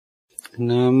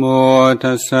นะโม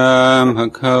ตัสสะภะ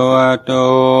คะวะโต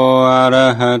อะระ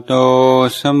หะโต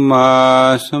สัมมา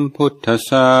สัมพุทธัสส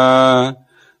ะ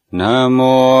นะโม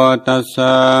ตัสส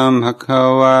ะภะคะ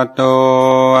วะโต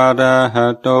อะระหะ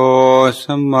โต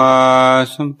สัมมา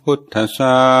สัมพุทธัสส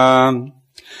ะ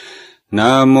น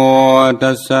ะโม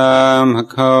ตัสสะภะ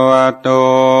คะวะโต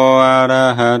อะระ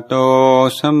หะโต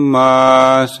สัมมา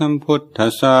สัมพุทธั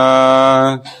สสะ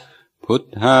พุท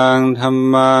ธังธัม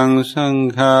มังสัง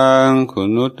ฆังคุ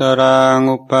ณุตรัง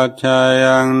อุปัชฌา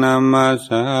ยังนัมมัสส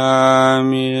า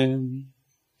มิ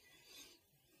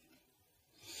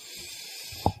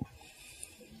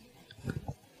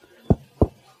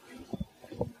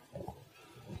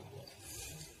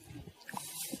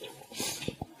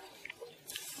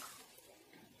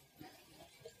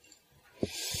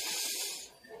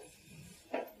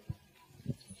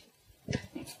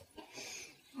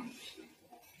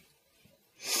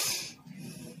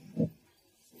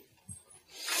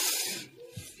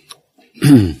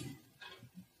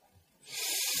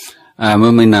เ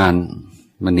มื่อไม่นาน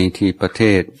วันนี้ที่ประเท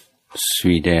ศส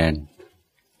วีเดน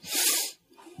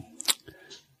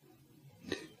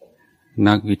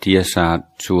นักวิทยาศาสตร์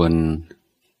ชวน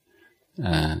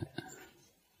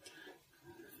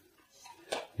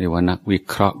เรียกว่านักวิ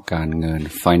เคราะห์การเงิน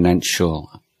financial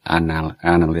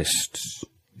analysts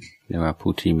เรียกว่า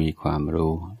ผู้ที่มีความ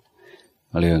รู้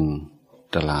เรื่อง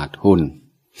ตลาดหุ้น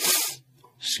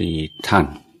4 ท่าน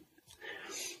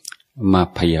มา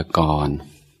พยากรณ์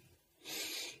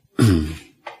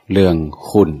เรื่อง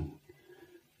หุ้น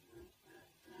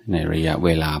ในระยะเว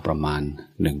ลาประมาณ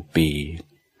1 ปี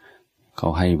เขา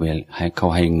ให้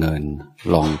เงิน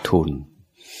ลงทุน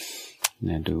น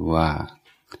ะดูว่า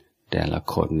แต่ละ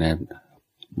คนเนี่ย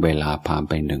เวลาผ่าน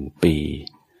ไป1 ปี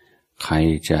ใคร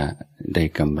จะได้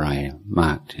กำไรม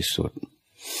ากที่สุด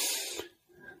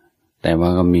แต่ว่า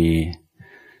ก็มี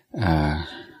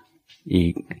อี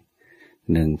ก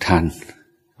1 ท่าน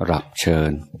รับเชิ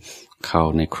ญเข้า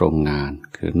ในโครงงาน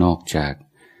คือนอกจาก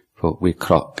พวกวิเค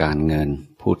ราะห์การเงิน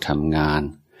ผู้ทำงาน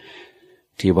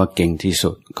ที่ว่าเก่งที่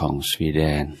สุดของสวีเด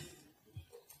น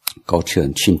ก็เชิญ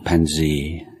ชิมแปนซี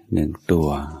1 ตัว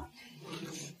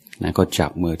แล้วก็จั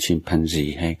บมือชิมแปนซี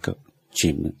ให้ก็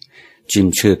จิ้ม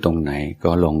ชื่อตรงไหน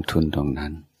ก็ลงทุนตรงนั้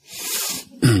น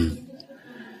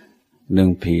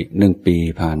 1 ปี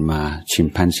ผ่านมาชิม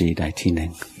แปนซีได้ที่ 1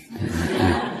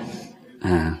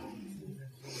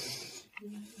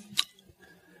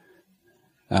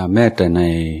แม้แต่ใน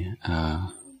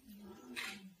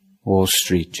Wall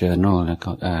Street Journal แล้วก็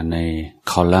ใน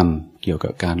คอลัมน์เกี่ยวกั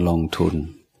บการลงทุน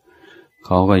เข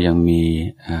าก็ยังมี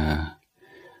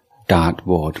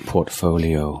dartboard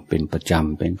portfolio เป็นประจ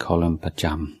ำเป็นคอลัมน์ประจ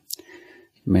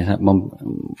ำไม่ครับ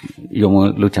ยง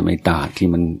รู้จักไอ้ดาร์ทที่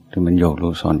มันโยกลู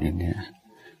กศรอย่างเนี้ย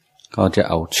ก็จะ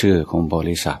เอาชื่อของบ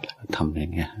ริษัททำอย่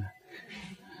างเงี้ย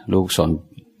ลูกศร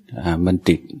มัน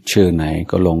ติดชื่อไหน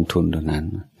ก็ลงทุนตัวนั้น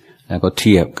แล้วก็เ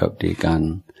ทียบกับก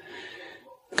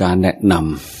ารแนะน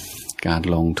ำการ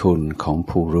ลงทุนของ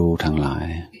ผู้รู้ทั้งหลาย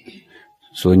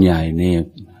ส่วนใหญ่นี่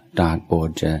ดาร์ทบอร์ด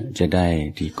จะได้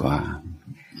ดีกว่า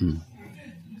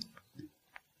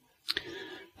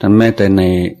แต่แม้แต่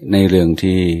ในเรื่อง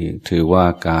ที่ถือว่า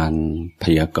การพ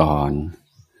ยากรณ์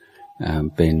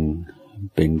เ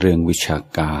ป็นเรื่องวิชา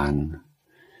การ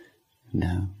น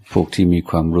ะพวกที่มี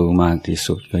ความรู้มากที่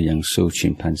สุดก็ยังสู้ชิ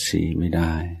มแปนซีไม่ไ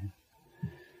ด้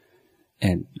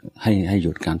ให้ห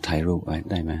ยุดการถ่ายรูปไว้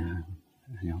ได้ไหม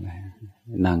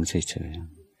นั่งเฉย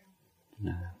ๆน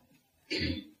ะ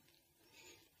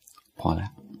พอแล้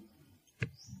ว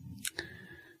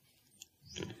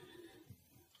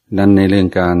ดันในเรื่อง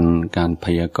การพ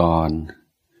ยากรณ์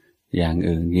อย่าง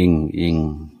อื่นยิ่ง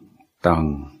ต้อง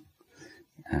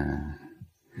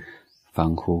ฟัง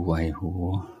หูไวหู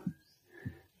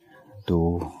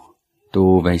ดู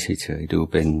ไปเฉยๆดู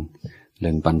เป็นเ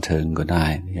รื่องบันเทิงก็ได้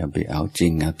อย่าไปเอาจริ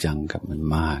งเอาจังกับมัน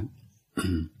มาก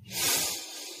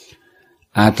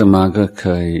อาตมาก็เค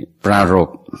ยปรารภ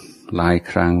หลาย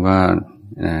ครั้งว่า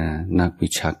นักวิ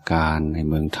ชาการใน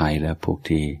เมืองไทยและพวก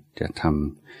ที่จะท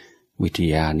ำวิท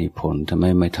ยานิพนธ์ทำไม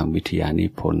ไม่ทำวิทยานิ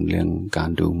พนธ์เรื่องการ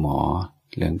ดูหมอ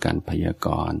เรื่องการพยาก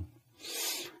รณ์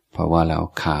เพราะว่าเรา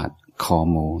ขาดข้อ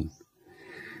มูล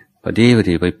พอดี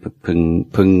ไป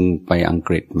พึ่งไปอังก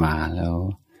ฤษมาแล้ว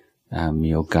มี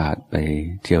โอกาสไป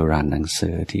เที่ยวร้านหนังสื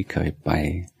อที่เคยไป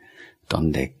ตอน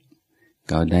เด็ก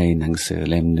ก็ได้หนังสือ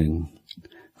เล่มหนึ่ง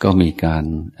ก็มีการ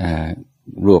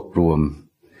รวบรวม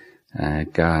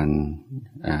การ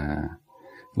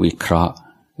วิเคราะห์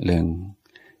เ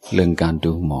รื่องการ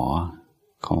ดูหมอ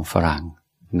ของฝรั่ง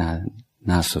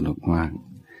น่าสนุกมาก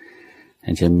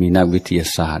จะมีนักวิทยา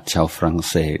ศาสตร์ชาวฝรั่ง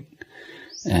เศส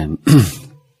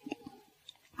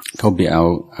เขาไปเอา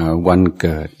วันเ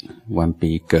กิดวัน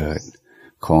ปีเกิด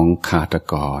ของฆาต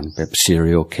กรแบบ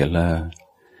serial killer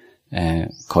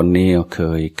คนนี้เค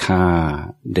ยฆ่า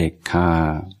เ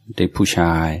ด็กผู้ช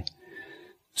าย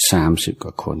30 ก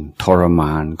ว่าคนทรม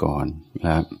านก่อนแ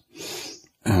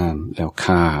ล้ว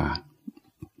ฆ่า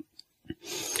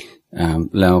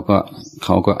แล้วก็เข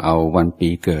าก็เอาวันปี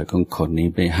เกิดของคนนี้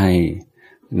ไปให้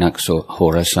นักโห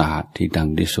ราศาสตร์ที่ดัง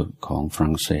ที่สุดของฝ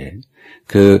รั่งเศส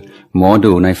คือหมอ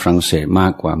ดูในฝรั่งเศสมา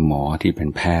กกว่าหมอที่เป็น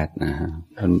แพทย์นะฮะ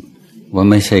ว่า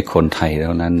ไม่ใช่คนไทยแล้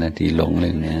วนั้นนะที่หลงเ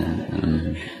รื่องนี้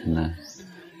นะ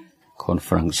คนฝ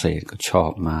รั่งเศสก็ชอ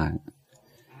บมาก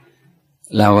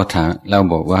แล้วก็ถามเรา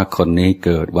บอกว่าคนนี้เ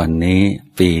กิดวันนี้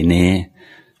ปีนี้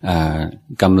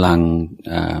กำลัง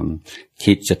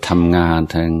คิดจะทำงาน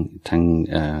ทาง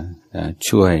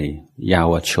ช่วยเยา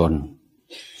วชน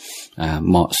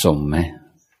เหมาะสมไหม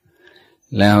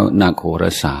แล้วนักโหร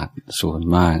าศาสตร์ส่วน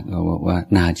มากก็บอกว่า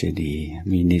น่าจะดี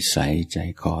มีนิสัยใจ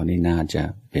คอนี่น่าจะ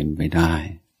เป็นไปได้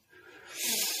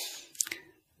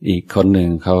อีกคนหนึ่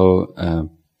งเขา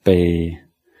ไป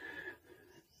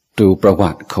ดูประ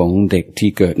วัติของเด็กที่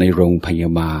เกิดในโรงพย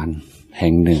าบาลแห่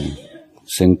งหนึ่ง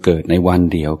ซึ่งเกิดในวัน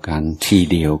เดียวกันที่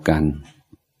เดียวกัน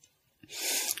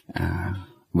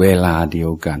เวลาเดีย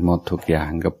วกันหมดทุกอย่า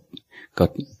งก็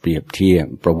เปรียบเทียบ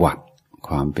ประวัติค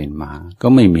วามเป็นมาก็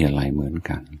ไม่มีอะไรเหมือน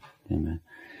กันใช่ไหม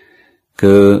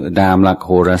คือตามหลักโห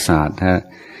ราศาสตร์ถ้า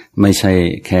ไม่ใช่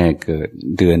แค่เกิด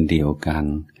เดือนเดียวกัน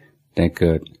แต่เ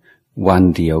กิดวัน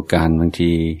เดียวกันบาง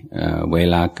ทีเว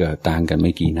ลาเกิดต่างกันไ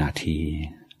ม่กี่นาที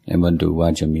แล้วมาดูว่า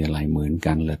จะมีอะไรเหมือน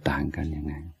กันหรือต่างกันยัง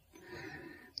ไง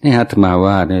นี่อาตมา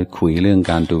ว่าเนี่ยคุยเรื่อง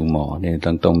การดูหมอเนี่ย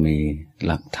ต้องมี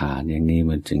หลักฐานอย่างนี้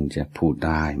มันจึงจะพูดไ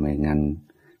ด้ไม่งั้น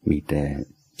มีแต่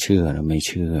เชื่อหรือไม่เ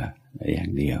ชื่ออย่า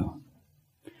งเดียว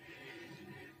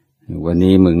วัน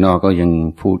นี้เมืองนอกก็ยัง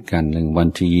พูดกันเรื่องวัน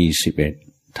ที่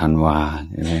21 ธันวา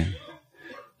ใช่ไหม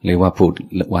เรียกว่าพูด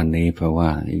วันนี้เพราะว่า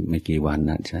อีกไม่กี่วัน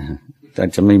นะแต่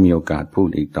จะไม่มีโอกาสพูด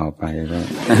อีกต่อไปแล้ว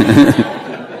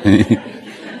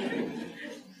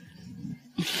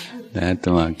แต่อาต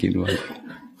มาคิดว่า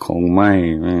คงไม่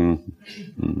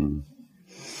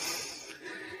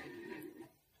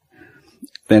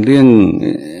แต่เ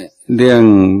รื่อง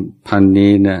พัน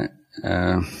นี้นะ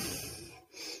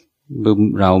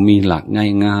เรามีหลัก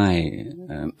ง่าย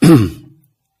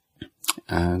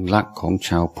ๆหลักของช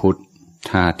าวพุทธ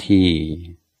ท่าที่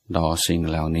ต่อสิ่ง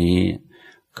เหล่านี้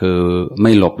คือไ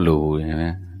ม่ลบหลู่ใช่ไหม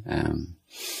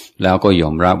แล้วก็ยอ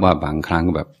มรับว่าบางครั้ง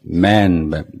แบบแม่น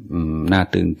แบบน่า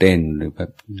ตื่นเต้นหรือแบ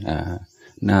บ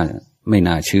น่าไม่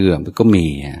น่าเชื่อมันก็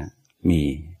มี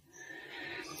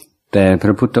แต่พร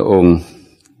ะพุทธองค์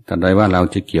ตรัสไว้ว่าเรา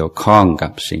จะเกี่ยวข้องกั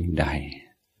บสิ่งใด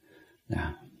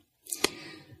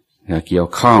เกี่ยว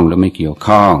ข้องหรือไม่เกี่ยว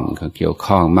ข้องก็เกี่ยว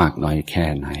ข้องมากน้อยแค่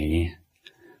ไหน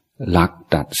หลัก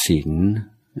ตัดสิน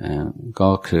ก็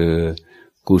คือ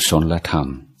กุศลธรรม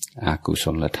อกุศ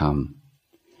ลธรรม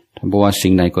ถ้าบอกว่าสิ่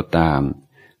งใดก็ตาม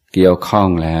เกี่ยวข้อง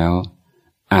แล้ว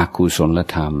อกุศล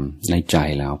ธรรมในใจ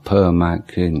เราเพิ่มมาก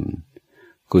ขึ้น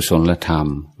กุศลธรรม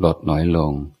ลดน้อยล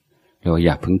งเราอ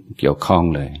ย่าเพิ่งเกี่ยวข้อง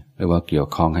เลยหรือว่าเกี่ยว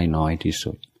ข้องให้น้อยที่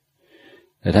สุด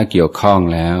แต่ถ้าเกี่ยวข้อง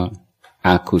แล้ว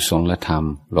อกุศลธรรม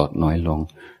ลดน้อยลง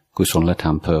กุศลธร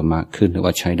รมเพิ่มมากขึ้นหรือว่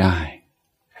าใช้ได้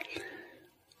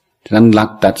ฉะนั้นหลัก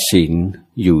ตัดสิน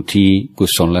อยู่ที่กุ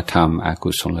ศลธรรมอ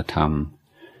กุศลธรรม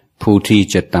ผู้ที่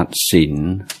จะตัดสิน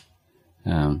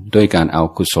ด้วยการเอา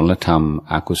กุศลธรรม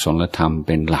อกุศลธรรมเ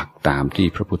ป็นหลักตามที่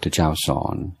พระพุทธเจ้าสอ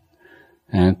น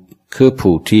คือ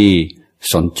ผู้ที่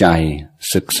สนใจ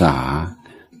ศึกษา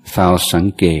เฝ้าสัง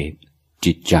เกต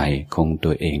จิตใจของตั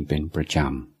วเองเป็นประจำ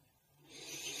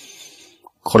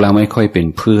คนเราไม่ค่อยเป็น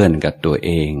เพื่อนกับตัวเ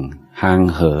องห่าง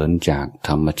เหินจากธ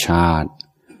รรมชาติ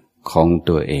ของ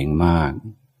ตัวเองมาก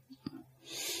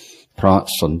เพราะ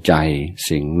สนใจ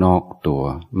สิ่งนอกตัว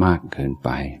มากเกินไป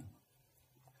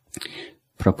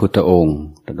พระพุทธองค์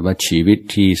ตรัสว่าชีวิต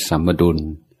ที่สมดุล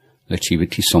และชีวิต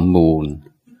ที่สมบูรณ์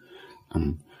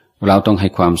เราต้องให้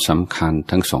ความสำคัญ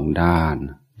ทั้งสองด้าน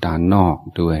นอก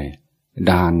ด้วย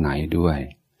ด้านไหนด้วย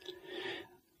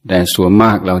แต่ส่วนม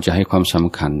ากเราจะให้ความส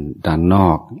ำคัญด้านนอ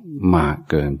กมาก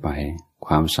เกินไปค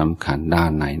วามสำคัญด้า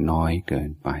นไหนน้อยเกิน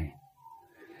ไป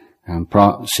เพรา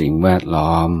ะสิ่งแวดล้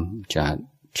อมจะ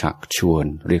ชักชวน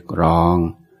เรียกร้อง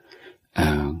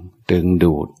ดึง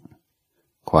ดูด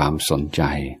ความสนใจ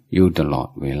อยู่ตลอด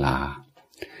เวลา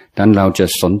ดังนั้นเราจะ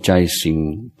สนใจสิ่ง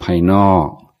ภายนอก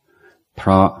เพร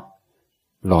าะ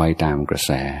ลอยตามกระแ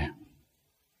ส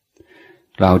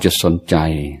เราจะสนใจ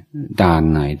ด้าน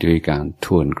ไหนด้วยการท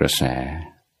วนกระแส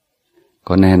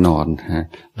ก็แน่นอน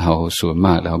เราส่วนม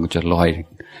ากเราก็จะ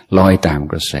ลอยตาม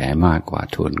กระแสมากกว่า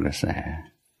ทวนกระแส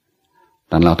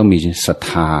แต่เราต้องมีศรัท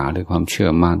ธาหรือความเชื่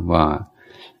อมั่นว่า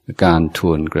การท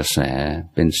วนกระแส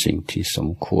เป็นสิ่งที่สม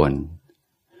ควร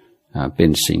เป็น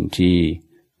สิ่งที่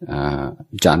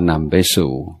จะนำไป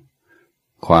สู่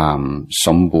ความส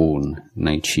มบูรณ์ใน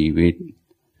ชีวิต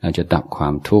จะดับควา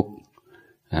มทุกข์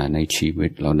ในชีวิ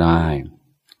ตเราได้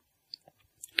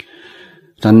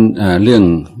ท่านเรื่อง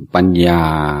ปัญญา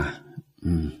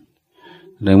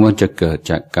เรื่องว่าจะเกิด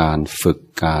จากการฝึก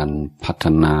การพัฒ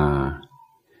นา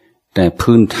แต่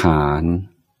พื้นฐาน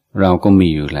เราก็มี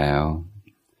อยู่แล้ว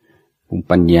ภูมิ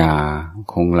ปัญญา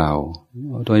ของเรา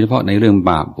โดยเฉพาะในเรื่อง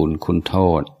บาปบุญคุณโท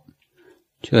ษ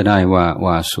เชื่อได้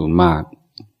ว่าส่วนมาก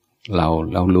เร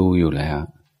ารู้อยู่แล้ว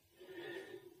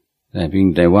แต่เพียง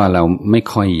แต่ว่าเราไม่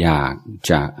ค่อยอยาก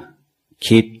จะ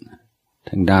คิดท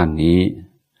างด้านนี้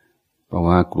เพราะ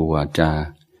ว่ากลัวจะ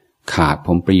ขาดผ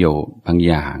ลประโยชน์บาง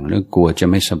อย่างหรือกลัวจะ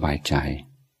ไม่สบายใจ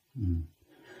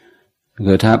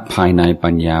คือถ้าภายในปั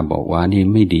ญญาบอกว่านี่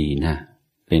ไม่ดีนะ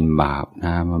เป็นบาปน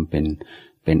ะมันเ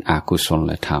ป็นอกุศ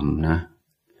ลธรรมนะ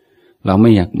เรา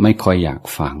ไม่ค่อยอยาก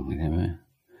ฟังใช่ไหม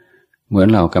เหมือน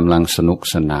เรากำลังสนุก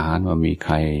สนานว่ามีใค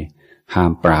รห้า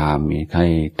มปรามมีใคร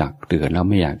ตักเตือนแล้ว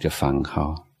ไม่อยากจะฟังเขา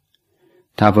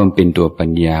ถ้ามันเป็นตัวปั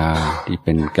ญญาที่เ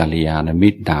ป็นกัลยาณมิ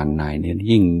ตรด่านในเนี่ย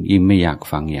ยิ่งไม่อยาก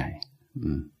ฟังใหญ่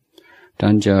ท่า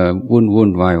นจะวุ่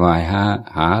นวายห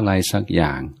าอะไรสักอย่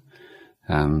าง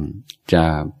จะ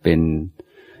เป็น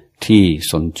ที่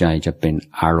สนใจจะเป็น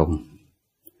อารมณ์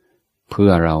เพื่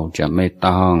อเราจะไม่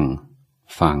ต้อง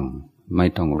ฟังไม่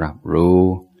ต้องรับรู้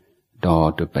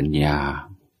ด้วยปัญญา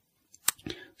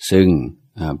ซึ่ง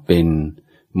เป็น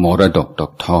มรดกต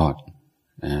กทอด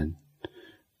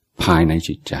ภายใน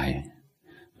จิตใจ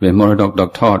เป็นมรดกต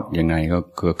กทอดยังไง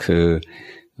ก็คือ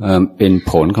เป็น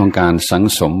ผลของการสัง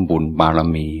สมบุญบาร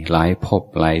มีหลายภพ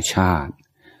หลายชาติ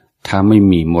ถ้าไม่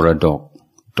มีมรดก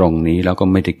ตรงนี้เราก็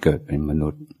ไม่ได้เกิดเป็นมนุ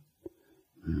ษย์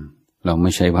เราไ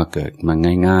ม่ใช่ว่าเกิดมา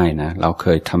ง่ายๆนะเราเค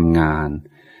ยทำงาน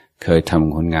เคยท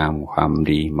ำคุณงามความ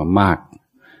ดีมามา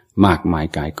กมาย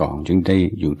กายกองจึงได้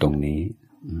อยู่ตรงนี้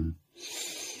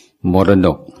มรด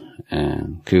ก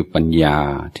คือปัญญา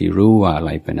ที่รู้ว่าอะไร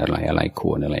เป็นอะไรค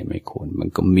วรอะไรไม่ควรมัน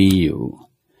ก็มีอยู่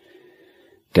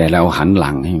แต่เราหันห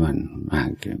ลังให้มันมาก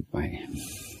เกินไป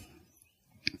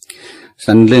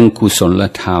สันเรื่องกุศล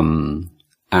ธรรม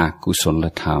อกุศล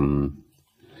ธรรม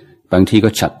บางทีก็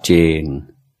ชัดเจน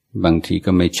บางที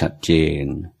ก็ไม่ชัดเจน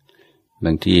บ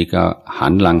างทีก็หั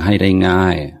นหลังให้ได้ง่า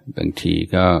ยบางที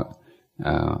ก็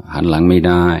หันหลังไม่ไ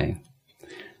ด้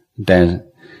แต่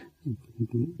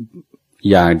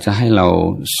อยากจะให้เรา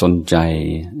สนใจ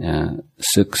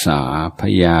ศึกษาพ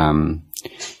ยายาม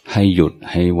ให้หยุด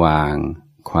ให้วาง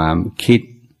ความคิด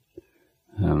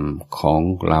ของ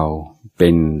เราเป็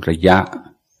นระยะ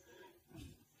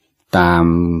ต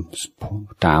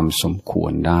ามสมคว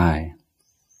รได้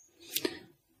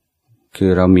คื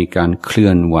อเรามีการเคลื่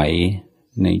อนไหว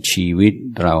ในชีวิต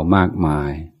เรามากมา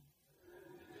ย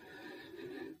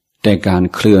แต่การ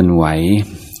เคลื่อนไหว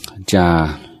จ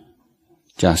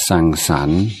ะสั่งสรร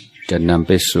ค์จะนำไ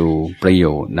ปสู่ประโย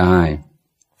ชน์ได้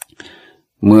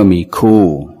เมื่อมีคู่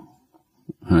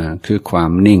คือควา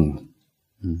มนิ่ง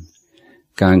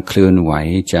การเคลื่อนไหว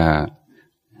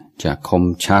จะคม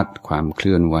ชัดความเค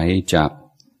ลื่อนไหวจะ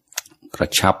กระ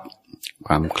ชับค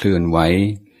วามเคลื่อนไหว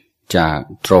จะ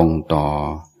ตรงต่อ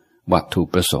วัตถุ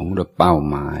ประสงค์หรือเป้า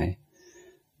หมาย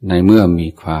ในเมื่อมี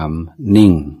ความนิ่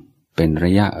งเป็นร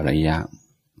ะยะ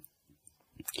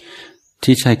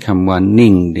ที่ใช้คำว่า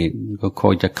นิ่งเด็กก็ค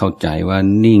งจะเข้าใจว่า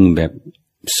นิ่งแบบ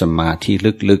สมาธิ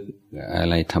ลึกๆอะ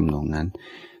ไรทำนองนั้น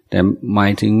แต่หมา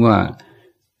ยถึงว่า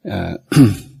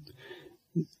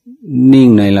นิ่ง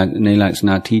ในลักษณ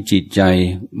ะที่จิตใจ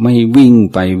ไม่วิ่ง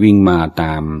ไปวิ่งมา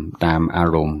ตามอา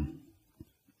รมณ์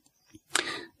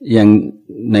อย่าง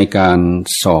ในการ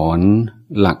สอน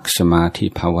หลักสมาธิ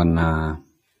ภาวนา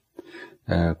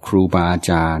ครูบาอา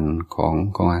จารย์ของ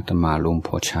อาตมาหลวง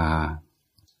พ่อชา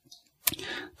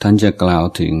ท่านจะกล่าว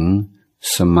ถึง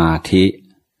สมาธิ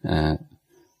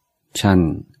ชั้น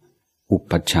อุ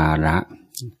ปจาระ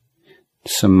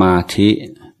สมาธิ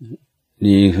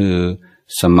นี่คือ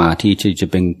สมาธิที่จะ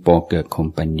เป็นปเกิดของ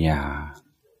ปัญญา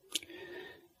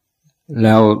แ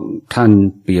ล้วท่าน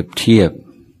เปรียบเทียบ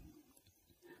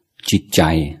จิตใจ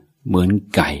เหมือน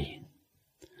ไก่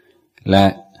และ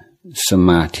ส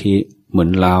มาธิเหมือ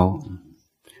นเล้า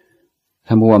ท่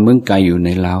านบอกว่าเหมือนไก่อยู่ใน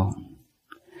เล้า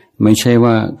ไม่ใช่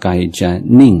ว่าไก่จะ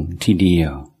นิ่งทีเดีย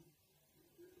ว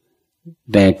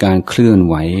แต่การเคลื่อนไ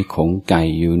หวของไก่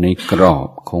อยู่ในกรอบ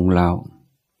ของเล้า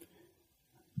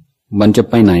มันจะ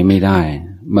ไปไหนไม่ได้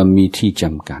มันมีที่จ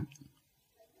ำกัด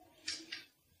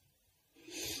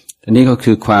อันนี้ก็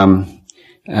คือคว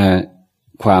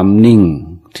ามนิ่ง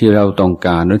ที่เราต้องก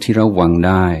ารหรือที่เราหวังไ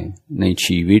ด้ใน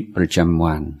ชีวิตประจำ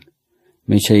วันไ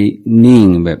ม่ใช่นิ่ง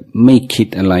แบบไม่คิด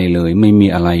อะไรเลยไม่มี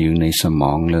อะไรอยู่ในสม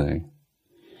องเลย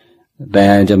แต่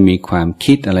จะมีความ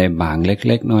คิดอะไรบางเ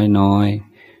ล็กๆน้อย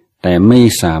ๆแต่ไม่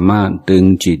สามารถดึง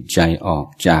จิตใจออก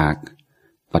จาก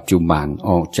ปัจจุบัน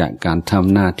ออกจากการท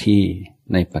ำหน้าที่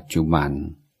ในปัจจุบัน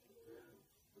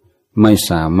ไม่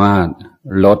สามารถ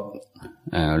ลด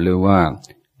หรือว่า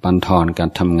บั่นทอนการ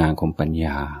ทำงานของปัญญ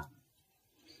า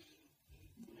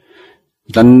ดั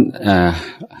งนั้น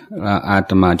อา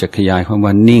ตมาจะขยายคำ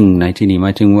ว่านิ่งในที่นี้หม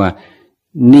ายถึงว่า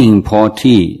นิ่งพอ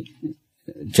ที่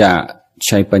จะใ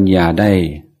ช้ปัญญาได้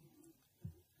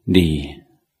ดี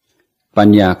ปัญ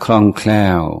ญาคล่องแคล่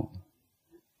ว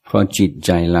เพราะจิตใ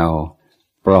จเรา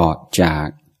ปลอดจาก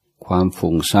ความ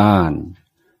ฟุ้งซ่าน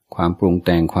ความปรุงแ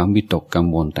ต่งความวิตกกัง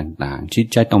วลต่างๆจิต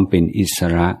ใจต้องเป็นอิส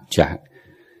ระจาก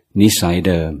นิสัยเ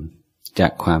ดิมจา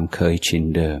กความเคยชิน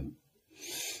เดิม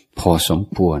พอสม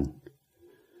ควร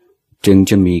จึง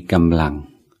จะมีกำลัง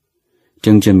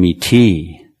จึงจะมี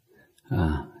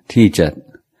ที่จะ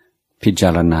พิจา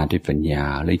รณาด้วยปัญญา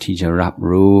หรือที่จะรับ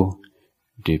รู้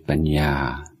ด้วยปัญญา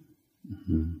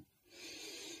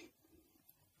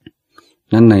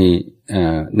นั้น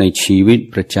ในชีวิต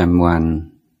ประจำวัน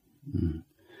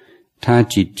ถ้า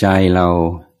จิตใจเรา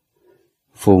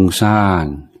ฟุ้งซ่าน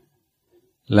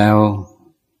แล้ว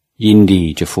ยินดี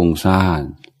จะฟุ้งซ่าน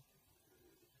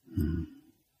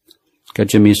ก็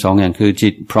จะมีสองอย่างคือจิ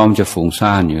ตพร้อมจะฟุ้ง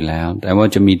ซ่านอยู่แล้วแต่ว่า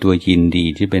จะมีตัวยินดี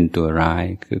ที่เป็นตัวร้าย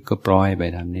คือก็ปล่อยไป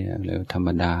ทำนี้เลยธรรม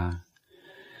ดา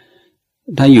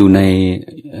ถ้าอยู่ใน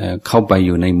เข้าไปอ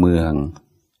ยู่ในเมือง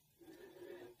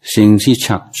สิ่งที่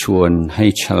ชักชวนให้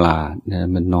ฉลาด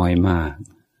มันน้อยมาก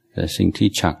แต่สิ่งที่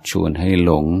ชักชวนให้ห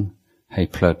ลงให้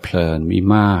เพลิดเพลินมี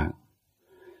มาก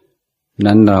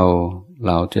นั้นเ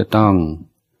ราจะต้อง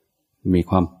มี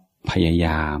ความพยาย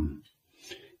าม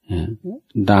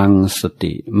ดังส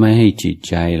ติไม่ให้จิต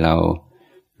ใจเรา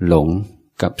หลง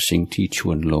กับสิ่งที่ช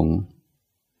วนหลง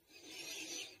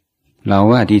เรา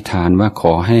อธิษฐานว่าข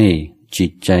อให้จิ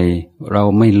ตใจเรา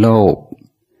ไม่โลภ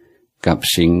กับ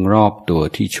สิ่งรอบตัว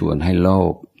ที่ชวนให้โล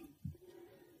ภ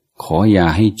ขออย่า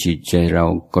ให้จิตใจเรา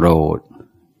โกรธ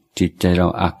จิตใจเรา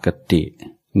อคติ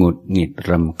หงุดหงิด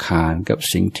รำคาญกับ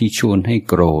สิ่งที่ชวนให้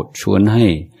โกรธชวนให้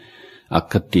อ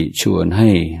คติชวนให้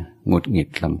หงุดหงิด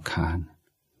รำคาญ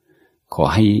ขอ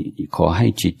ให้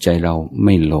จิตใจเราไ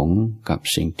ม่หลงกับ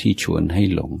สิ่งที่ชวนให้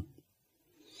หลง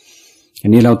อั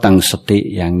นนี้เราตั้งสติ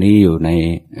อย่างนี้อยู่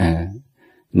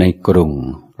ในกลุ่ม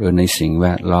หรือในสิ่งแว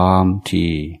ดล้อมที่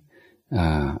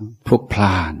พลุกพ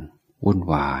ล่านวุ่น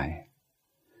วาย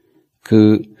คือ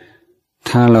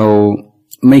ถ้าเรา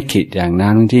ไม่คิดอย่าง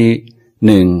นั้นที่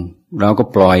หนึ่งเราก็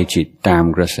ปล่อยจิตตาม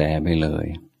กระแสไปเลย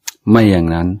ไม่อย่าง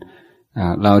นั้น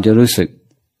เราจะรู้สึก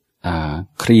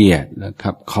เครียดแล้วค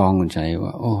รับคล้องใจว่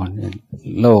าโอ้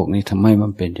โลกนี้ทำไมมั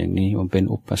นเป็นอย่างนี้มันเป็น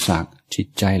อุปสรรคจิต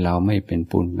ใจเราไม่เป็น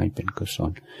บุญไม่เป็นกุศ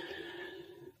ล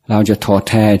เราจะท้อ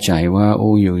แท้ใจว่าโ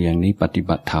อ้อยู่อย่างนี้ปฏิ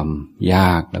บัติธรรมย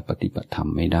ากและปฏิบัติธรรม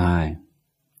ไม่ได้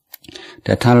แ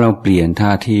ต่ถ้าเราเปลี่ยนท่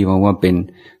าทีว่าเป็น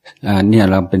เนี่ย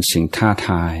เราเป็นสิ่งท้าท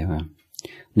ายว่า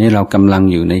นี่เรากำลัง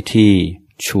อยู่ในที่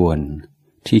ชวน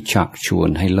ที่ชักชวน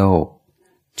ให้โลภ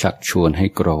ชักชวนให้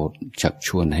โกรธชักช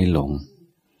วนให้หลง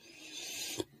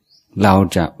เรา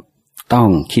จะต้อง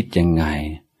คิดยังไง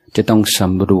จะต้องส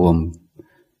ำรวม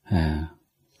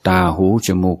ตาหูจ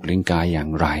มูกลิ้นกายอย่า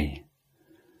งไร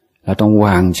เราต้องว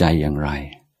างใจอย่างไร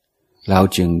เรา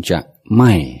จึงจะไ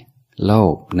ม่โล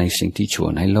ภในสิ่งที่ชว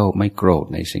นให้โลภไม่โกรธ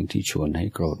ในสิ่งที่ชวนให้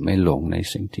โกรธไม่หลงใน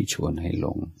สิ่งที่ชวนให้หล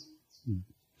ง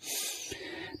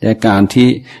แต่การที่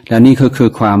และนี่ก็คือ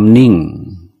ความนิ่ง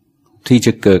ที่จ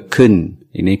ะเกิดขึ้น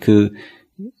อันนี้คือ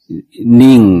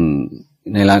นิ่ง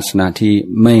ในลักษณะที่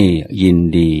ไม่ยิน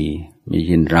ดีไม่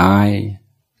ยินร้าย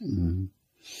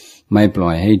ไม่ปล่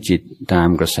อยให้จิตตาม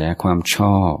กระแสความช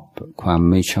อบความ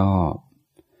ไม่ชอบ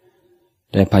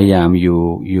แต่พยายามอ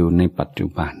ยู่ในปัจจุ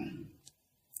บัน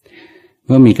เ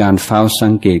มื่อมีการเฝ้าสั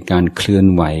งเกตการเคลื่อน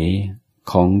ไหว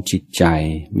ของจิตใจ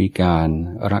มีการ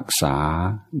รักษา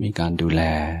มีการดูแล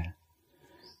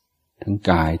ทั้ง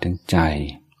กายทั้งใจ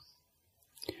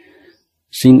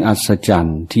สิ่งอัศจรร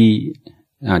ย์ที่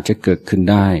อาจจะเกิดขึ้น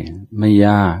ได้ไม่ย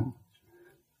าก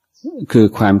คือ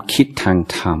ความคิดทาง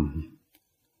ธรรม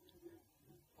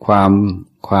ค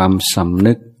วามสำ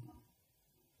นึก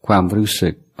ความรู้สึ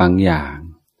กบางอย่าง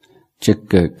จะ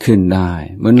เกิดขึ้นได้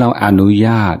เหมือนเราอนุญ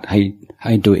าตใ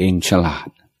ห้ตัวเองฉลาด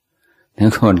แต่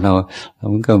คนเรา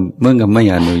ก็เมื่อไม่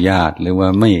อนุญาตหรือว่า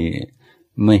ไ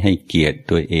ม่ให้เกียรติ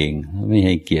ตัวเองไม่ใ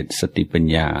ห้เกียรติสติปัญ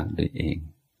ญาตัวเอง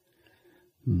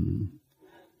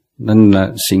นั่นแหละ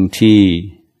สิ่งที่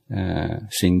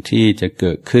สิ่งที่จะเ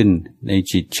กิดขึ้นใน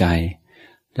จิตใจ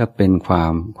จะเป็นค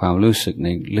วามรู้สึกใน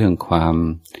เรื่องความ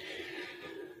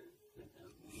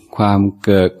เ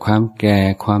กิดความแก่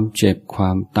ความเจ็บคว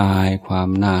ามตายความ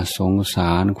น่าสงส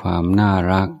ารความน่า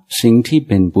รักสิ่งที่เ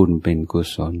ป็นบุญเป็นกุ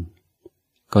ศล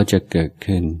ก็จะเกิด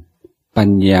ขึ้นปั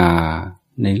ญญา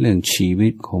ในเรื่องชีวิ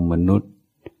ตของมนุษย์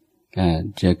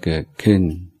จะเกิดขึ้น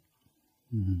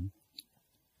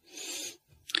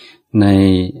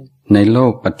ในโล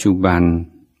กปัจจุบัน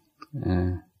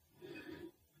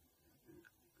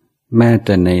แม้แ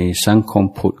ต่ในสังคม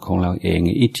พุทธของเราเอง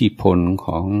อิทธิพล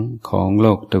ของโล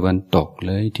กตะวันตกเ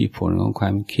ลยอิทธิพลของคว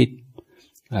ามคิด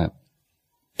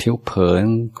เที่ยวเผลอ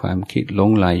ความคิดหล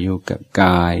งไหลอยู่กับก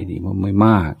ายนี่มันไม่ม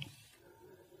าก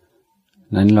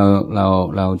นั้น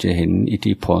เราจะเห็นอิท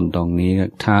ธิพลตรงนี้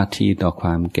ท่าทีต่อคว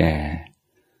ามแก่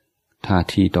ท่า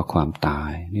ทีต่อความตา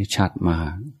ยนี่ชัดมา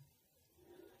ก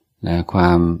และคว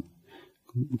าม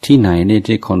ที่ไหนนี่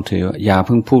ที่คนถืออย่าเ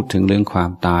พิ่งพูดถึงเรื่องความ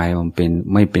ตายมันเป็น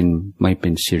ไม่เป็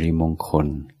นสิริมงคล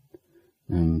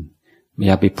อ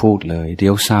ย่าไปพูดเลยเดี๋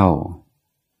ยวเศร้า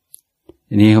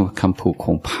อันนี้คำพูดข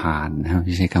องพาลนะไ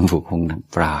ม่ใช่คำพูดของนัก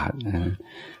ปราชญ์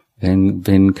เ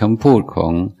ป็นคำพูดขอ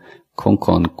งค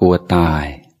นกลัวตาย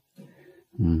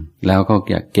แล้วก็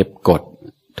อยากเก็บกด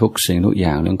ทุกสิ่งทุกอ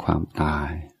ย่างเรื่องความตาย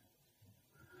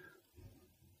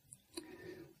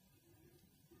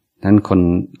นั้น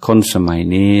คนสมัย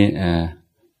นี้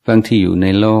บางที่อยู่ใน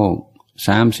โลก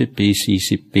30 ปี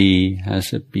40 ปี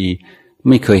50 ปีไ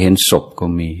ม่เคยเห็นศพก็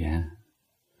มี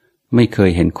ไม่เคย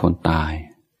เห็นคนตาย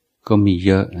ก็มีเ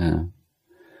ยอะ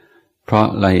เพราะ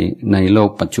ในโลก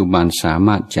ปัจจุบันสาม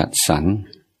ารถจัดสรร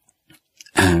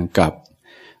กับ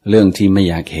เรื่องที่ไม่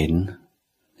อยากเห็น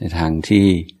ในทางที่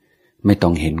ไม่ต้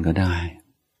องเห็นก็ได้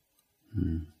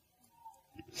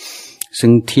ซึ่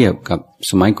งเทียบกับ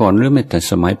สมัยก่อนหรือแม้แต่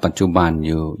สมัยปัจจุบัน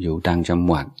อยู่ต่างจัง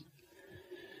หวัด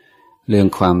เรื่อง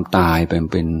ความตายเ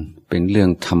ป็นเรื่อง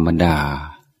ธรรมดา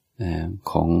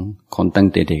ของคนตั้ง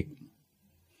แต่เด็ก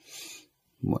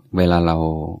เวลาเรา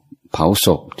เผาศ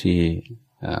พที่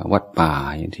วัดป่า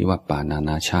อย่างที่วัดป่านา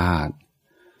นาชาติ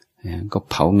ก็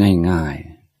เผาง่าย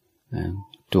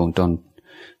ๆตอน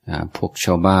พวกช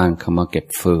าวบ้านเขามาเก็บ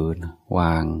ฟืนว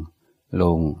างล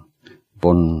งบ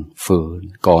นฟืน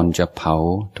ก่อนจะเผา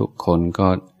ทุกคนก็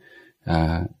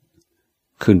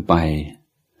ขึ้นไป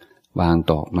วาง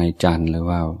ดอกไม้จันทร์หรือ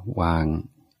ว่าวาง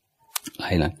อะไร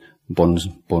ล่ะ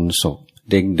บนศพ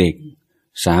เด็ก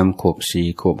ๆ3 ขวบ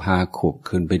4 ขวบ5 ขวบ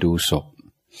ขึ้นไปดูศพ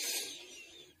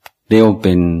เรียกเ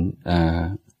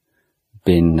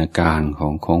ป็นอาการ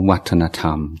ของวัฒนธร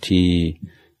รม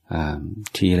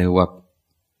ที่เรียกว่า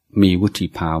มีวุฒิ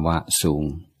ภาวะสูง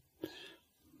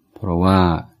เพราะว่า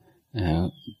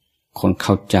คนเ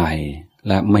ข้าใจแ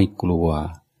ละไม่กลัว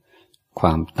คว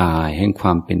ามตายแห่งคว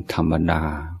ามเป็นธรรมดา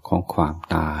ของความ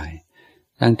ตาย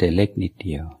ตั้งแต่เล็กนิดเ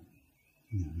ดียว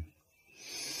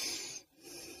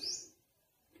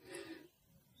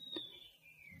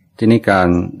ทีนี้การ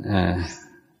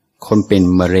คนเป็น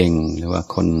มะเร็งหรือว่า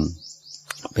คน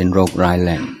เป็นโรคร้ายแ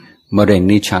รงมะเร็ง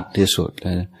นี่ชัดที่สุดเล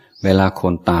ยเวลาค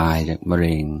นตายจากมะเ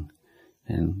ร็ง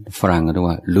ฝรั่งก็เรียก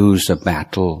ว่า lose a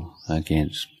battle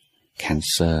against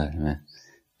cancer ใช่ไหม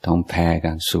ต้องแพ้ก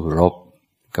ารสู้รบ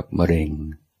กับมะเร็ง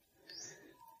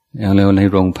แล้วใน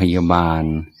โรงพยาบาล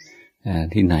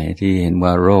ที่ไหนที่เห็นว่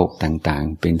าโรคต่าง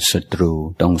ๆเป็นศัตรู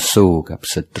ต้องสู้กับ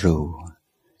ศัตรู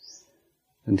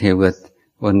นั่นเทว่า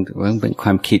มันเป็นคว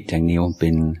ามคิดอย่างนี้มันเ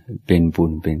ป็นบุ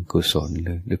ญเป็นกุศล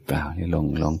หรือเปล่าเนี่ย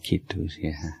ลองคิดดูสิ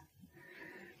ฮะ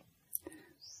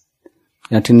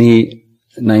แล้วทีนี้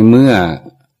ในเมื่อ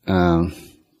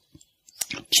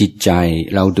จิตใจ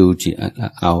เราดู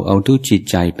เอาดูจิต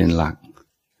ใจเป็นหลัก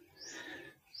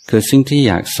คือสิ่งที่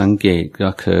อยากสังเกตก็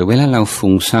คือเวลาเรา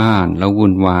ฟุ้งซ่านเรา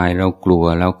วุ่นวายเรากลัว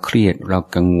เราเครียดเรา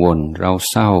กังวลเรา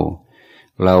เศร้า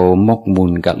เรามกมุ่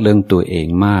นกับเรื่องตัวเอง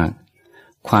มาก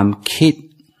ความคิด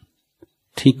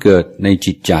ที่เกิดใน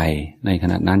จิตใจในข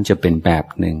ณะนั้นจะเป็นแบบ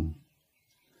หนึ่ง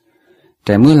แ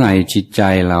ต่เมื่อไหร่จิตใจ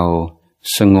เรา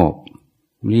สงบ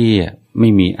เรียบไม่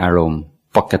มีอารมณ์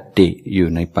ปกติอยู่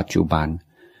ในปัจจุบัน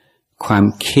ความ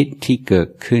คิดที่เกิด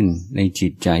ขึ้นในจิ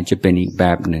ตใจจะเป็นอีกแบ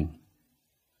บหนึ่ง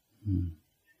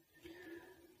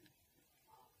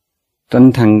ตอน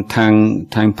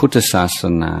ทางพุทธศาส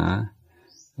นา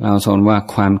เราสอนว่า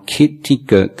ความคิดที่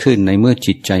เกิดขึ้นในเมื่อ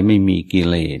จิตใจไม่มีกิ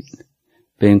เลส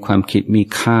เป็นความคิดมี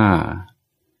ค่า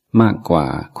มากกว่า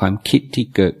ความคิดที่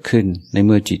เกิดขึ้นในเ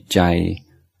มื่อจิตใจ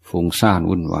ฟุ้งซ่าน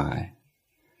วุ่นวาย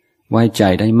ไว้ใจ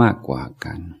ได้มากกว่า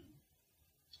กัน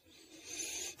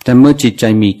แต่เมื่อจิตใจ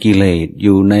มีกิเลสอ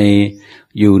ยู่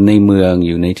ในเมืองอ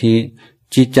ยู่ในที่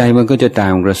จิตใจมันก็จะตา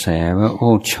มกระแสว่าโอ้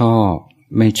ชอบ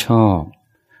ไม่ชอบ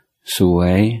สว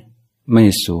ยไม่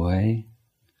สวย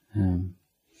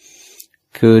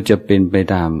คือจะเป็นไป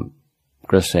ตาม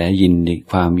กระแสยินดี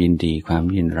ความยินดีความ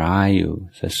ยินร้ายอยู่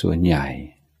ส่วนใหญ่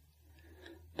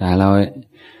แต่แล้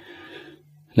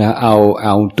วเอ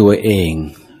าตัวเอง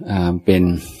เ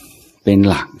ป็น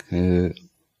หลักคือ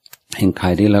เห็นใคร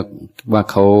ที่แล้วว่า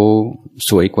เขา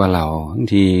สวยกว่าเราบาง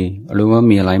ทีหรือว่า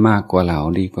มีอะไรมากกว่าเรา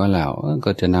ดีกว่าเรา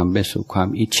ก็จะนำไปสู่ความ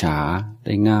อิจฉาไ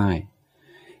ด้ง่าย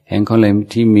เห็นเขาเลย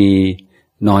ที่มี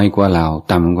น้อยกว่าเรา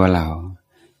ต่ำกว่าเรา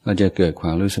ก็จะเกิดคว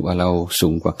ามรู้สึกว่าเราสู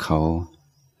งกว่าเขา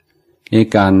ใน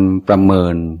การประเมิ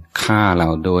นค่าเรา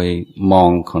โดยมอ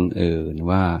งคนอื่น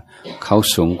ว่าเขา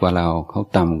สูงกว่าเราเขา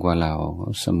ต่ำกว่าเราเขา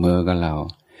เสมอกว่าเรา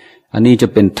อันนี้จะ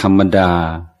เป็นธรรมดา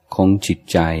ของจิต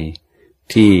ใจ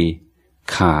ที่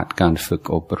ขาดการฝึก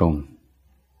อบรม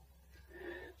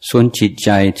ส่วนจิตใจ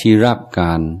ที่รับก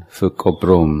ารฝึกอบ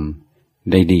รม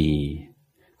ได้ดี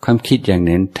ความคิดอย่าง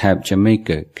นั้นแทบจะไม่เ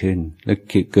กิดขึ้นหรือ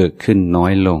เกิดขึ้นน้อ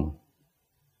ยลง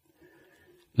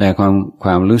และคว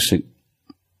ามรู้สึก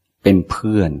เป็นเ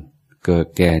พื่อนเกิด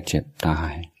แก่เจ็บตา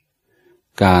ย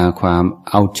การความ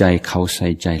เอาใจเขาใส่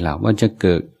ใจเรามันจะเ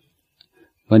กิ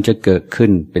ดขึ้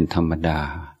นเป็นธรรมดา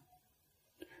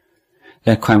แล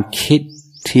ะความคิด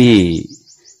ที่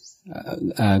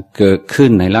เกิดขึ้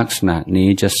นในลักษณะนี้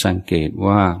จะสังเกต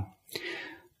ว่า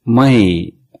ไ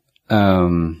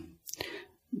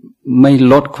ม่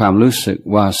ลดความรู้สึก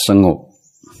ว่าสงบ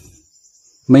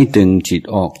ไม่ดึงจิต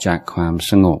ออกจากความ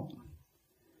สงบ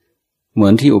เหมื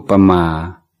อนที่อุปมา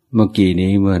เมื่อกี้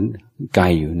นี้เหมือนไก่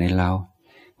อยู่ในเล้า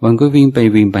มันก็วิ่งไป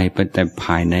แต่ภ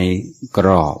ายในกร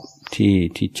อบ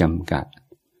ที่จำกัด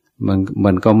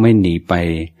มันก็ไม่หนีไป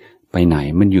ไหน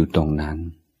มันอยู่ตรงนั้น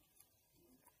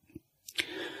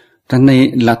ทั้งใน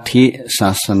ลัทธิศา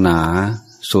สนา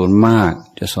ส่วนมาก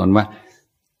จะสอนว่า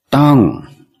ต้อง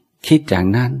คิดอย่าง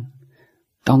นั้น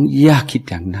ต้องอยากคิด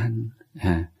อย่างนั้น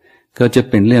ก็จะ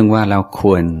เป็นเรื่องว่าเรา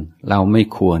ไม่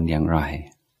ควรอย่างไร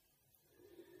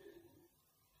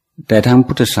แต่ทาง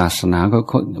พุทธศาสนาก็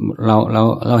เ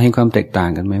ราเห็นความแตกต่าง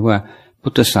กันไหมว่าพุ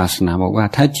ทธศาสนาบอกว่า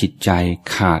ถ้าจิตใจ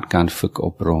ขาดการฝึกอ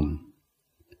บรม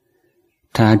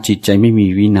ถ้าจิตใจไม่มี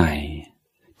วินัย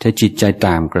ถ้าจิตใจต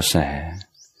ามกระแส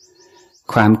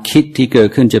ความคิดที่เกิด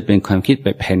ขึ้นจะเป็นความคิดแบ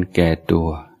บเห็นแก่ตัว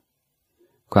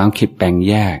ความคิดแบ่ง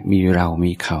แยกมีเรา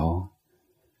มีเขา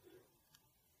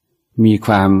มีค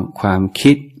วาม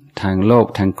คิดทางโลภ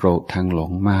ทางโกรธทางหล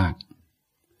งมาก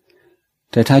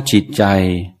แต่ถ้าจิตใจ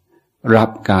รับ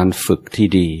การฝึกที่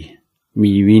ดี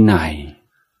มีวินัย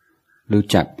รู้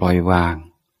จักปล่อยวาง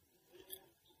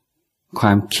คว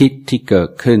ามคิดที่เกิด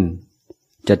ขึ้น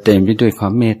จะเต็มไปด้วยควา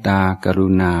มเมตตากรุ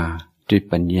ณาด้วย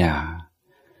ปัญญา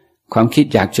ความคิด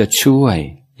อยากจะช่วย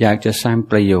อยากจะสร้าง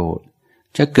ประโยชน์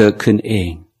จะเกิดขึ้นเอ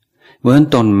งเหมือน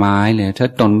ต้นไม้เลยถ้า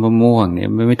ต้นมะม่วงเนี่ย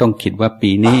ไม่ต้องคิดว่า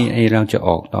ปีนี้เราจะอ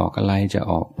อกดอกอะไรจะ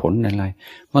ออกผลอะไร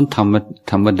มันธ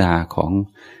รรมดาของ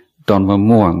ต้นมะ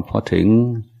ม่วงพอถึง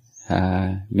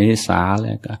เมษาแ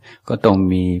ล้วก็ต้อง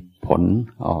มีผล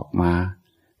ออกมา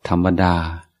ธรรมดา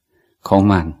ของ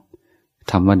มัน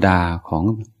ธรรมดาของ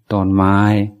ต้นไม้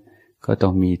ก็ต้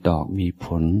องมีดอกมีผ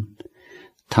ล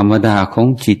ธรรมดาของ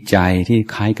จิตใจที่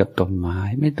คล้ายกับต้นไม้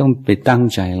ไม่ต้องไปตั้ง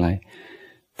ใจอะไร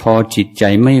พอจิตใจ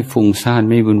ไม่ฟุ้งซ่าน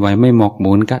ไม่วุ่นวายไม่หมกห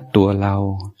มุนกับตัวเรา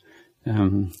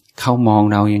เขามอง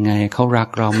เรายังไงเขารัก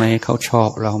เราไหมเขาชอบ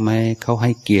เราไหมเขาใ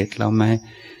ห้เกียรติเราไหม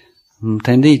แท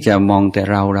นที่จะมองแต่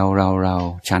เรา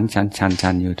ฉั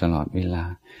นอยู่ตลอดเวลา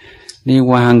นี่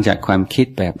วางจากความคิด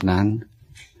แบบนั้น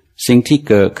สิ่งที่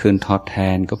เกิดขึ้นทดแท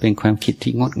นก็เป็นความคิด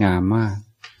ที่งดงามมาก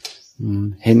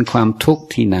เห็นความทุกข์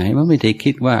ที่ไหนว่าไม่ได้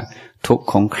คิดว่าทุกข์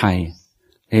ของใคร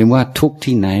เห็นว่าทุกข์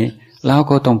ที่ไหนเรา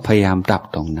ก็ต้องพยายามดับ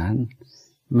ตรงนั้น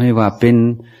ไม่ว่าเ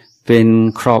ป็น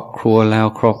ครอบครัวแล้ว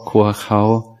ครอบครัวเขา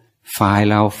ฝ่าย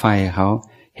เราฝ่ายเขา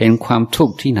เห็นความทุก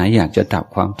ข์ที่ไหนอยากจะดับ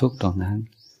ความทุกข์ตรงนั้น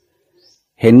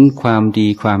เห็นความดี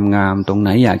ความงามตรงไหน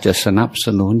อยากจะสนับส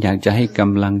นุนอยากจะให้ก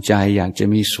ำลังใจอยากจะ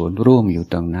มีส่วนร่วมอยู่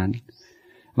ตรงนั้น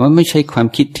ว่าไม่ใช่ความ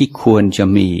คิดที่ควรจะ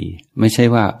มีไม่ใช่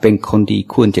ว่าเป็นคนดี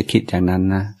ควรจะคิดอย่างนั้น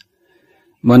นะ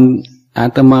มันอา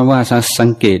ตมาว่าสัง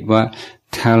เกตว่า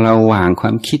ถ้าเราวางคว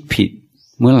ามคิดผิด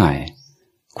เมื่อไหร่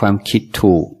ความคิด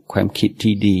ถูกความคิด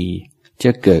ที่ดีจ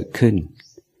ะเกิดขึ้น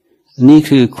นี่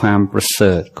คือความประเส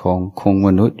ริฐของม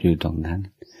นุษย์อยู่ตรงนั้น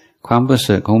ความประเส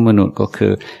ริฐของมนุษย์ก็คื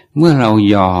อเมื่อเรา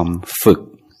ยอมฝึก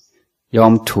ยอ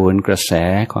มทวนกระแส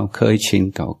ความเคยชิน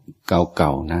เก่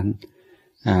าๆนั้น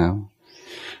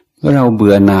เมื่อเราเ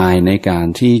บื่อหน่ายในการ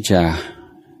ที่จะ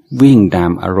วิ่งตา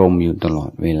มอารมณ์อยู่ตลอ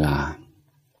ดเวลา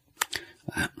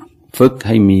ฝึกใ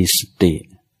ห้มีสติ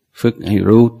ฝึกให้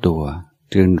รู้ตัว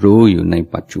ตื่นรู้อยู่ใน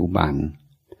ปัจจุบัน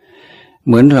เ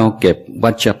หมือนเราเก็บ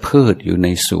วัชพืชอยู่ใน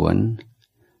สวน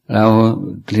เรา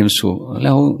เรียนสูงแ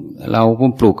ล้วเราก็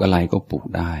ปลูกอะไรก็ปลูก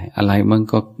ได้ อะไรมัน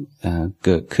ก็เ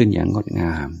กิดขึ้นอย่างงดง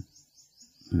าม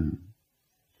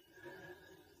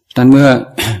แต่เ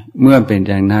มื่อเป็น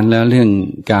อย่างนั้นแล้วเรื่อง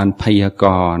การพยาก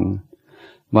รณ์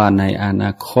ว่าในอน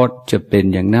าคตจะเป็น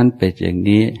อย่างนั้นเป็นอย่าง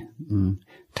นี้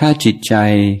ถ้าจิตใจ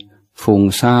ฟุ้ง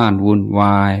ซ่านวุ่นว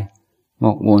ายหม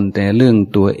กมุ่นแต่เรื่อง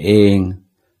ตัวเอง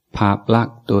ภาพลัก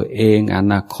ษณ์ตัวเองอ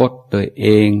นาคตตัวเอ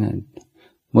ง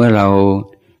เมื่อเรา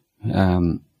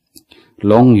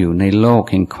หลงอยู่ในโลก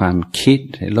แห่งความคิด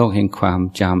ในโลกแห่งความ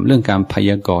จำเรื่องการพ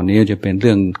ยากรณ์นี้จะเป็นเ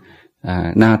รื่อง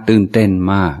น่าตื่นเต้น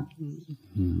มาก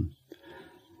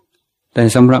แต่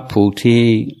สำหรับผู้ที่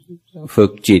ฝึ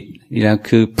กจิตนี่แล้ว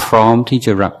คือพร้อมที่จ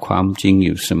ะรับความจริงอ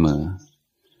ยู่เสมอ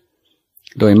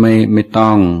โดยไม่ต้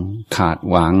องขาด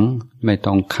หวังไม่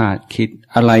ต้องคาดคิด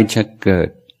อะไรจะเกิด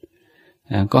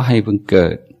ก็ให้เพิ่งเกิ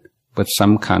ดบทส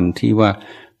ำคัญที่ว่า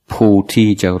ผู้ที่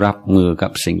จะรับมือกั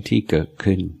บสิ่งที่เกิด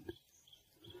ขึ้น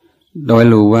โดย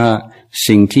รู้ว่า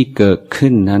สิ่งที่เกิด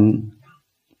ขึ้นนั้น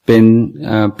เ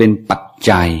ป็นปัจ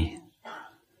จัย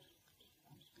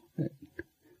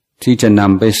ที่จะน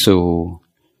ำไปสู่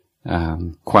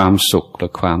ความสุขหรื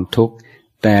อความทุกข์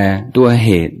แต่ด้วยเ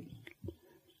หตุ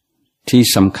ที่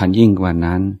สำคัญยิ่งกว่า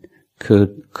นั้น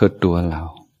คือตัวเรา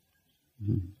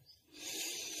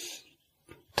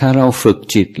ถ้าเราฝึก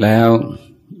จิตแล้ว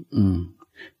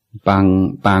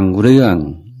บางเรื่อง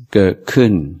เกิดขึ้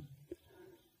น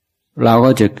เรา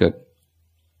ก็จะเกิด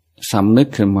สำนึก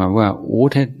ขึ้นมาว่า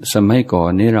ถ้าสมัยก่อน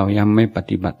นี้เรายังไม่ป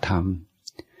ฏิบัติธรรม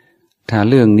ถ้า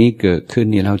เรื่องนี้เกิดขึ้น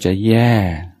นี่เราจะแย่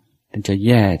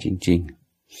จริง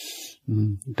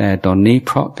ๆแต่ตอนนี้เ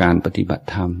พราะการปฏิบัติ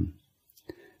ธรรม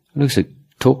รู้สึก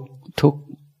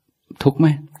ทุกข์ไหม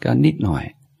ก็นิดหน่อย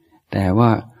แต่ว่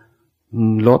า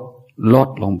ลด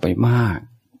ลงไปมาก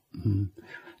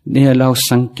เนี่ยเรา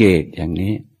สังเกตอย่าง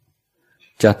นี้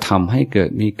จะทำให้เกิด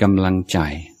มีกำลังใ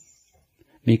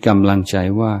จ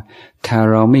ว่าถ้า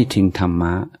เราไม่ทิ้งธรรม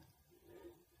ะ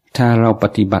ถ้าเราป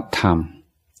ฏิบัติธรรม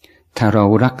ถ้าเรา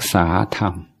รักษาธรร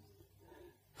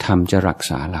มจะรัก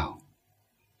ษาเรา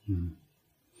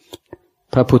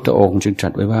พระพุทธองค์จึงตรั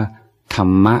สไว้ว่าธร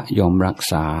รมะย่อมรัก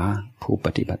ษาผู้ป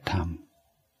ฏิบัติธรรม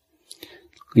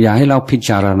อยากให้เราพิจ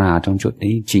ารณาตรงจุด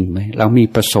นี้จริงไหมเรามี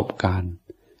ประสบการณ์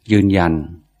ยืนยัน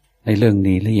ในเรื่อง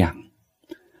นี้หรือยัง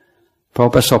เพรา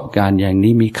ะประสบการณ์อย่าง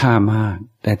นี้มีค่ามาก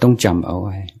แต่ต้องจำเอาไ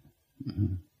ว้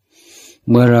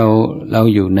เมื่อเรา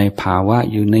อยู่ในภาวะ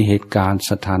อยู่ในเหตุการณ์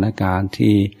สถานการณ์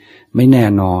ที่ไม่แน่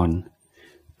นอน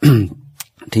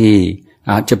ที่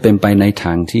อาจจะเป็นไปในท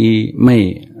างที่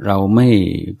เราไม่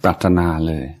ปรารถนา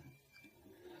เลย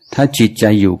ถ้าจิตใจ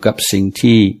อยู่กับสิ่ง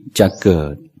ที่จะเกิ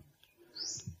ด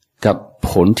กับ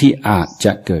ผลที่อาจจ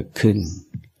ะเกิดขึ้น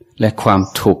และความ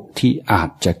ทุกข์ที่อาจ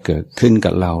จะเกิดขึ้น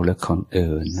กับเราและคน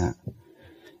อื่นนะ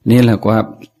นี่แหละว่า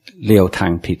เลี้ยวทา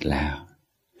งผิดแล้ว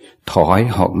ถอย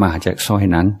ออกมาจากซอย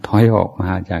นั้นถอยออกม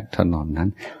าจากถนนนั้น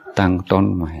ตั้งต้น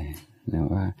ใหม่นะ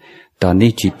ว่าตอน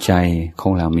นี้จิตใจขอ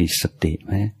งเรามีสติไ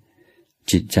หม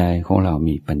จิตใจของเรา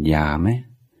มีปัญญาไหม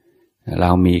เร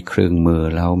ามีเครื่องมือ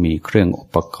เรามีเครื่องอุ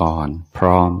ปกรณ์พ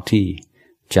ร้อมที่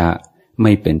จะไ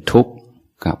ม่เป็นทุกข์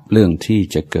กับเรื่องที่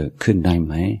จะเกิดขึ้นได้ไ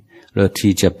หมหรือ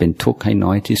ที่จะเป็นทุกข์ให้น้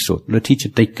อยที่สุดหรือที่จะ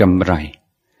ได้กำไร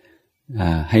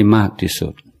ให้มากที่สุ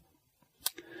ด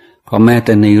เพราะแม้แ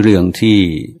ต่ในเรื่องที่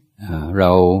เร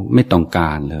าไม่ต้องก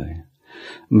ารเลย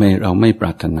เราไม่ปร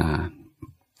ารถนา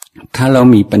ถ้าเรา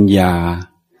มีปัญญา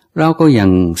เราก็ยั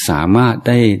งสามารถ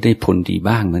ได้ผลดี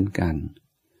บ้างเหมือนกัน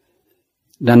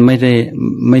ดันไ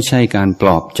ม่ใช่การปล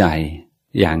อบใจ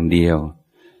อย่างเดียว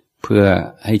เพื่อ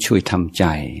ให้ช่วยทำใจ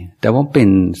แต่ว่าเป็น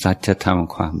สัจธรรม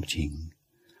ความจริง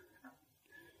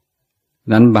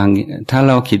นั้นถ้าเ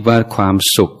ราคิดว่าความ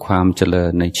สุขความเจริ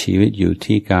ญในชีวิตอยู่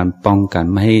ที่การป้องกัน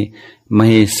ไม่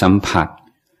ให้สัมผัส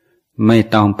ไม่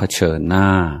ต้องเผชิญหน้า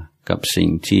กับสิ่ง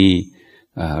ที่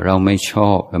เราไม่ช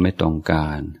อบและไม่ต้องกา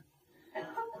ร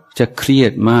จะเครีย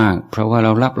ดมากเพราะว่าเร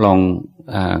ารับรอง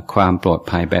ความปลอด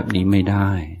ภัยแบบนี้ไม่ไ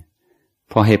ด้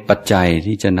เพราะเหตุปัจจัย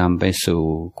ที่จะนำไปสู่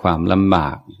ความลำบา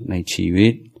กในชีวิ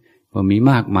ตมันมี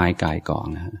มากมายกายกอง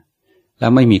นะแล้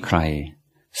วไม่มีใคร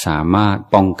สามารถ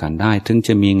ป้องกันได้ถึงจ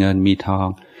ะมีเงินมีทอง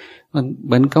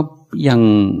มันก็ยัง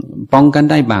ป้องกัน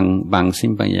ได้บางสิ่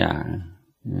งบางอย่าง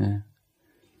นะ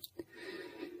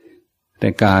แต่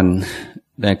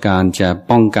การจะ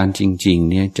ป้องกันจริงๆ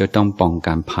เนี่ยจะต้องป้อง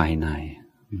กันภายใน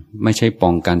ไม่ใช่ป้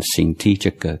องกันสิ่งที่จ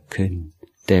ะเกิดขึ้น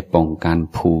แต่ป้องกัน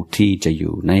ผู้ที่จะอ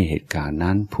ยู่ในเหตุการณ์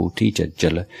นั้นผู้ที่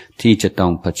จะต้อ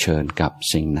งเผชิญกับ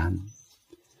สิ่งนั้น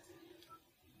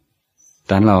แ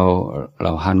ต่เร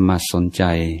าหันมาสนใจ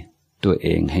ตัวเอ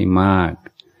งให้มาก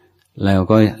แล้ว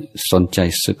ก็สนใจ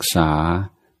ศึกษา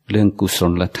เรื่องกุศ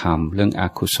ลธรรมเรื่องอ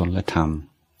กุศลธรรม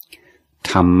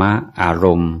ธรรมะอาร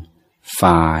มณ์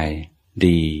ฝ่าย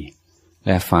ดีแล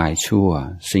ะฝ่ายชั่ว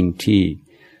สิ่งที่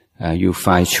อยู่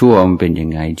ฝ่ายชั่วมันเป็นยั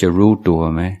งไงจะรู้ตัว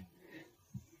ไหม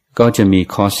ก็จะมี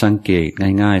ข้อสังเกต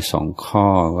ง่ายๆ2 ข้อ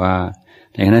ว่า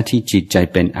ในขณะที่จิตใจ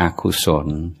เป็นอกุศล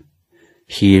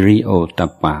ฮิริโอต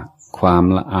ปะความ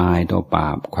ละอายต่อบา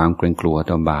ปความเกรงกลัว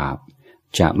ต่อบาป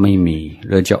จะไม่มีห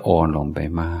รือจะอ่อนลงไป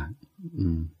มาก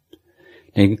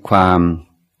ในค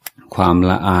วาม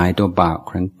ละอายต่อบาป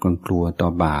ความเกรงกลัวต่อ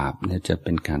บาปเนี่ยจะเ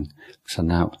ป็นการส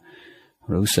นับ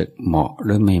รู้สึกเหมาะห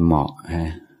รือไม่เหมาะ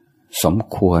สม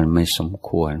ควรไม่สมค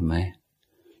วรไหม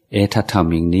ถ้าท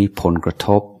ำอย่างนี้ผลกระท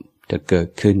บจะเกิด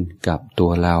ขึ้นกับตั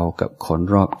วเรากับคน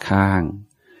รอบข้าง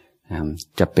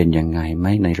จะเป็นยังไงไหม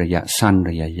ในระยะสั้น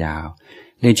ระยะยาว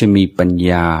นี่จะมีปัญ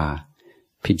ญา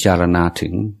พิจารณาถึ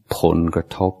งผลกระ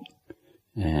ทบ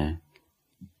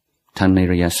ทั้งใน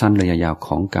ระยะสั้นระยะยาวข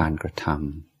องการกระท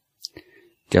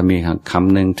ำจะมีค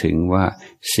ำหนึ่งถึงว่า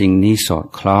สิ่งนี้สอด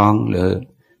คล้องหรือ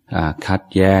ขัด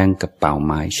แย้งกับเป้าห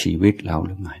มายชีวิตเราห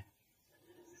รือไม่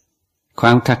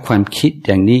ถ้าความคิดอ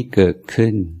ย่างนี้เกิดขึ้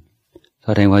นแส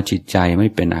ดงว่าจิตใจไม่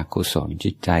เป็นอกุศล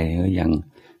จิตใจก็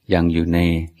ยังอยู่ใน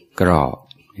กรอบ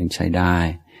ยังใช้ได้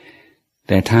แ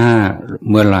ต่ถ้า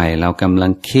เมื่อไหร่เรากำลั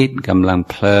งคิดกำลัง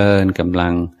เพลินกำลั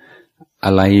งอ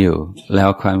ะไรอยู่แล้ว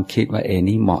ความคิดว่า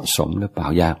นี่เหมาะสมหรือเปล่า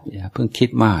อย่าเพิ่งคิด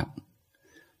มาก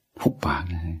หุบปาก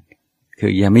นะคื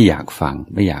อยังไม่อยากฟัง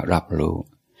ไม่อยากรับรู้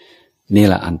นี่แ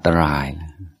หละอันตราย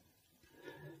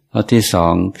ข้อที่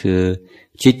2คือ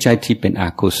จิตใจที่เป็นอ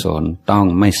กุศลต้อง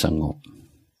ไม่สงบ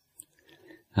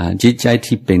จิตใจ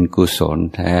ที่เป็นกุศล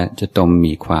แท้จะต้อง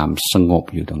มีความสงบ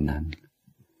อยู่ตรงนั้น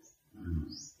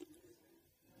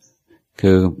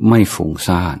คือไม่ฟุ้ง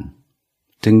ซ่าน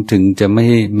ถึงจะ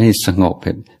ไม่สงบเ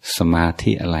ป็นสมา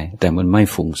ธิอะไรแต่มันไม่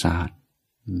ฟุ้งซ่าน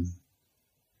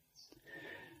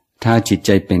ถ้าจิตใจ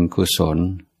เป็นกุศล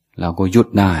เราก็หยุด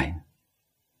ได้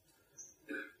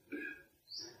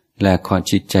และข้อ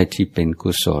จิตใจที่เป็น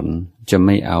กุศลจะไ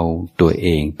ม่เอาตัวเอ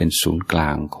งเป็นศูนย์กล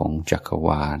างของจักรว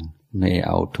าลไม่เ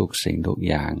อาทุกสิ่งทุก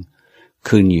อย่าง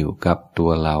ขึ้นอยู่กับตั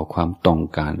วเราความต้อง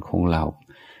การของเรา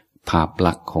ภาพ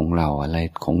ลักษณ์ของเราอะไร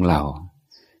ของเรา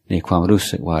ในความรู้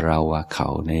สึกว่าเราว่าเขา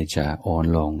เนี่ยจะอ่อน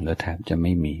ลงหรือแทบจะไ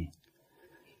ม่มี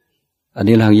อัน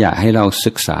นี้เราอยากให้เรา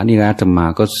ศึกษานี่อาตมา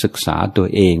ก็ศึกษาตัว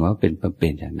เองว่าเป็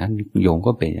นอย่างนั้นโยม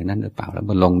ก็เป็นอย่างนั้นหรือเปล่าแล้ว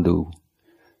มาลองดู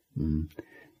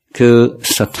คือ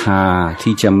ศรัทธา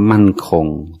ที่จะมั่นคง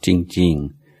จริง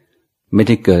ๆไม่ไ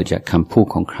ด้เกิดจากคำพูด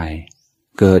ของใคร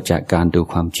เกิดจากการดู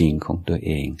ความจริงของตัวเ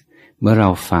องเมื่อเรา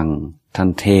ฟังท่าน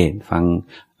เทศ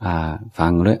ฟั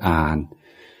งหรืออ่าน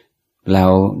แล้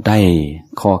วได้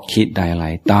ข้อคิดได้อะไร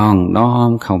ต้องน้อ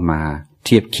มเข้ามาเ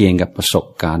ทียบเคียงกับประสบ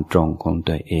การณ์ตรงของ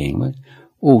ตัวเองว่า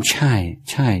ใช่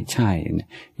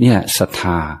เนี่ยศรัทธ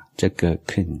าจะเกิด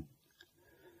ขึ้น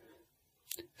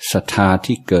ศรัทธา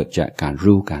ที่เกิดจากการ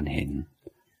รู้การเห็น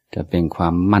จะเป็นควา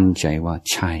มมั่นใจว่า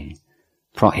ใช่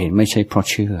เพราะเห็นไม่ใช่เพราะ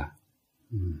เชื่อ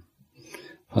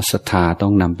เพราะศรัทธาต้อ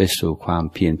งนำไปสู่ความ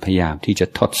เพียรพยายามที่จะ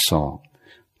ทดสอบ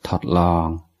ทดลอง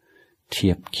เที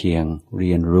ยบเคียงเ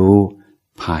รียนรู้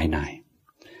ภายใน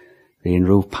เรียน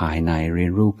รู้ภายในเรีย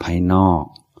นรู้ภายนอก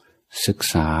ศึก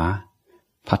ษา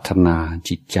พัฒนา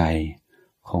จิตใจ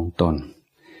ของตน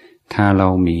ถ้าเรา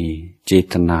มีเจ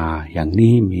ตนาอย่าง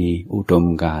นี้มีอุดม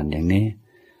การณ์อย่างนี้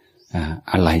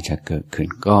อะไรจะเกิดขึ้น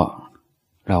ก็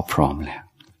เราพร้อมแล้ว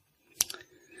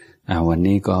วัน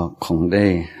นี้ก็คงได้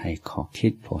ให้ข้อคิ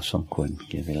ดพอสมควรเ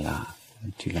กี่ยวกับเวลา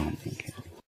ที่เราเป็น